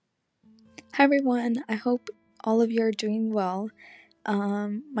Hi everyone, I hope all of you are doing well.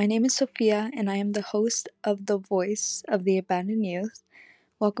 My name is Sophia and I am the host of The Voice of the Abandoned Youth.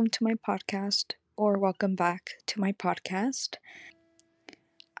 Welcome to my podcast, or welcome back to my podcast.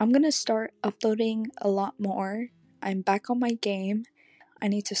 I'm gonna start uploading a lot more. I'm back on my game. I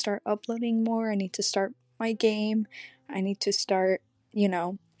need to start uploading more. I need to start my game. I need to start,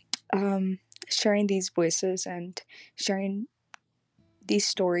 sharing these voices and sharing these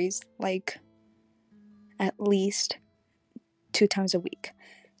stories like at least 2 times a week.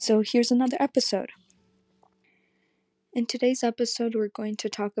 So here's another episode. In today's episode, we're going to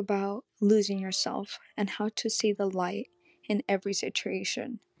talk about losing yourself and how to see the light in every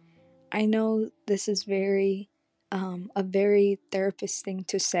situation. I know this is a very therapist thing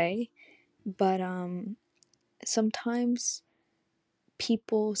to say, but sometimes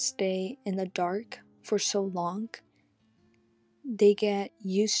people stay in the dark for so long, they get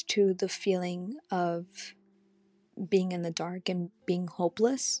used to the feeling of being in the dark and being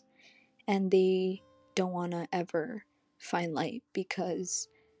hopeless, and they don't want to ever find light because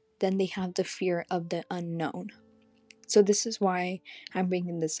then they have the fear of the unknown. So this is why I'm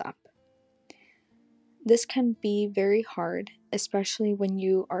bringing this up. This can be very hard, especially when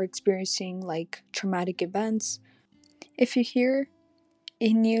you are experiencing like traumatic events. If you hear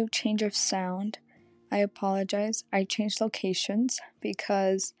a new change of sound, I apologize. I changed locations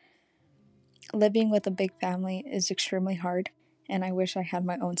because living with a big family is extremely hard, and I wish I had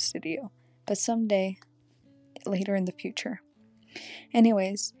my own studio. But someday, later in the future.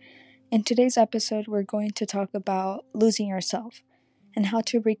 Anyways, in today's episode, we're going to talk about losing yourself and how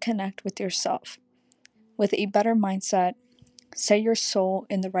to reconnect with yourself with a better mindset, set your soul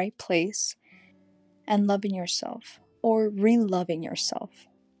in the right place, and loving yourself or re-loving yourself.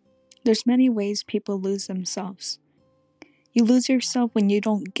 There's many ways people lose themselves. You lose yourself when you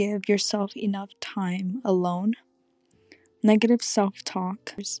don't give yourself enough time alone. Negative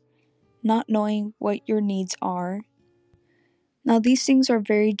self-talk, not knowing what your needs are. Now, these things are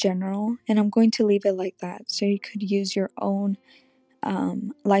very general, and I'm going to leave it like that so you could use your own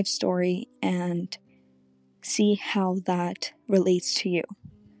life story and see how that relates to you.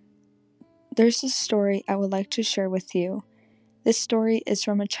 There's a story I would like to share with you. This story is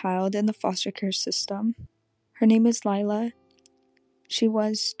from a child in the foster care system. Her name is Lila. She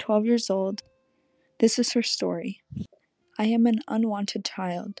was 12 years old. This is her story. I am an unwanted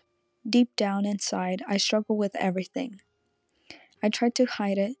child. Deep down inside, I struggle with everything. I try to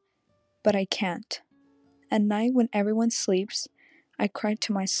hide it, but I can't. At night, when everyone sleeps, I cry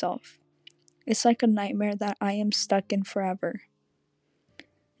to myself. It's like a nightmare that I am stuck in forever.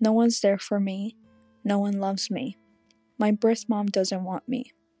 No one's there for me. No one loves me. My birth mom doesn't want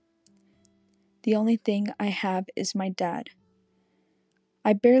me. The only thing I have is my dad.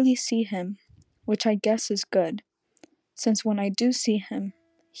 I barely see him, which I guess is good, since when I do see him,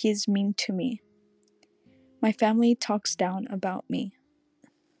 he is mean to me. My family talks down about me.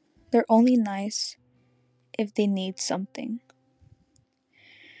 They're only nice if they need something.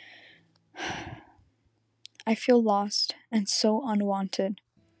 I feel lost and so unwanted.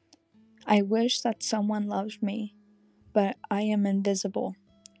 I wish that someone loved me, but I am invisible.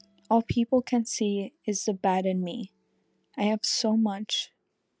 All people can see is the bad in me. I have so much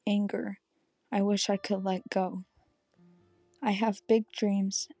anger. I wish I could let go. I have big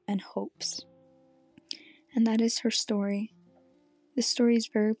dreams and hopes. And that is her story. This story is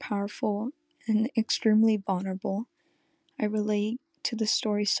very powerful and extremely vulnerable. I relate to the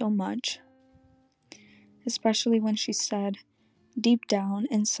story so much, especially when she said, "Deep down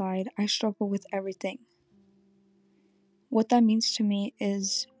inside, I struggle with everything." What that means to me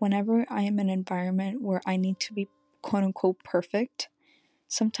is whenever I am in an environment where I need to be quote unquote perfect,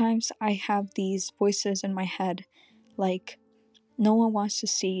 sometimes I have these voices in my head like, no one wants to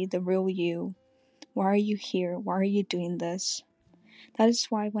see the real you. Why are you here? Why are you doing this? That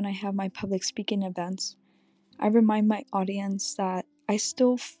is why when I have my public speaking events, I remind my audience that I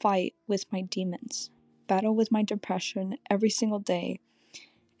still fight with my demons, battle with my depression every single day,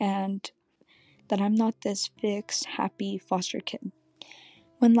 and that I'm not this fixed, happy foster kid.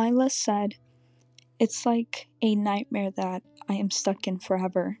 When Lila said, "It's like a nightmare that I am stuck in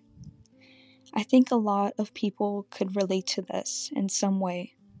forever," I think a lot of people could relate to this in some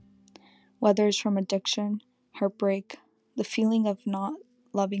way, whether it's from addiction, heartbreak, the feeling of not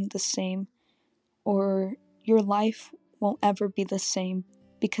loving the same, or your life won't ever be the same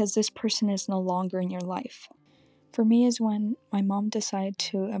because this person is no longer in your life. For me is when my mom decided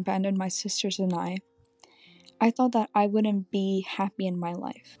to abandon my sisters and I thought that I wouldn't be happy in my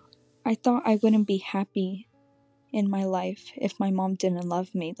life. I thought I wouldn't be happy in my life if my mom didn't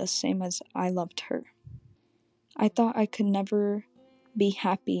love me the same as I loved her. I thought I could never be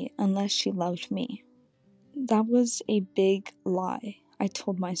happy unless she loved me. That was a big lie I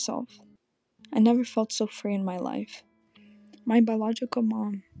told myself. I never felt so free in my life. My biological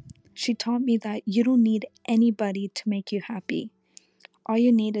mom, she taught me that you don't need anybody to make you happy. All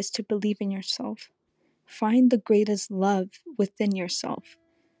you need is to believe in yourself. Find the greatest love within yourself.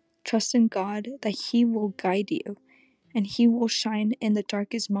 Trust in God that He will guide you and He will shine in the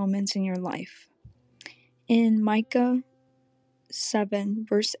darkest moments in your life. In Micah 7,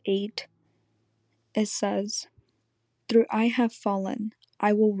 verse 8, it says, "Through I have fallen,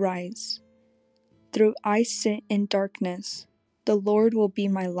 I will rise. Through I sit in darkness, the Lord will be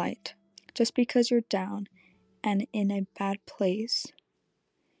my light." Just because you're down and in a bad place,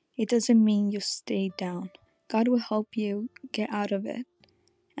 it doesn't mean you stay down. God will help you get out of it.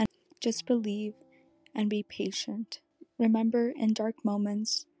 And just believe and be patient. Remember, in dark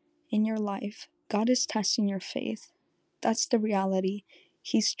moments in your life, God is testing your faith. That's the reality.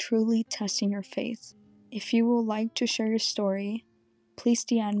 He's truly testing your faith. If you would like to share your story, please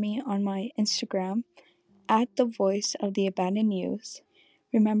DM me on my Instagram at the Voice of the Abandoned Youth.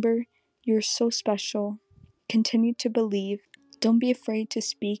 Remember, you're so special. Continue to believe. Don't be afraid to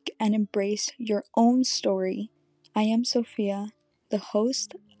speak and embrace your own story. I am Sophia, the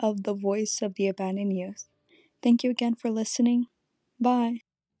host of the Voice of the Abandoned Youth. Thank you again for listening. Bye.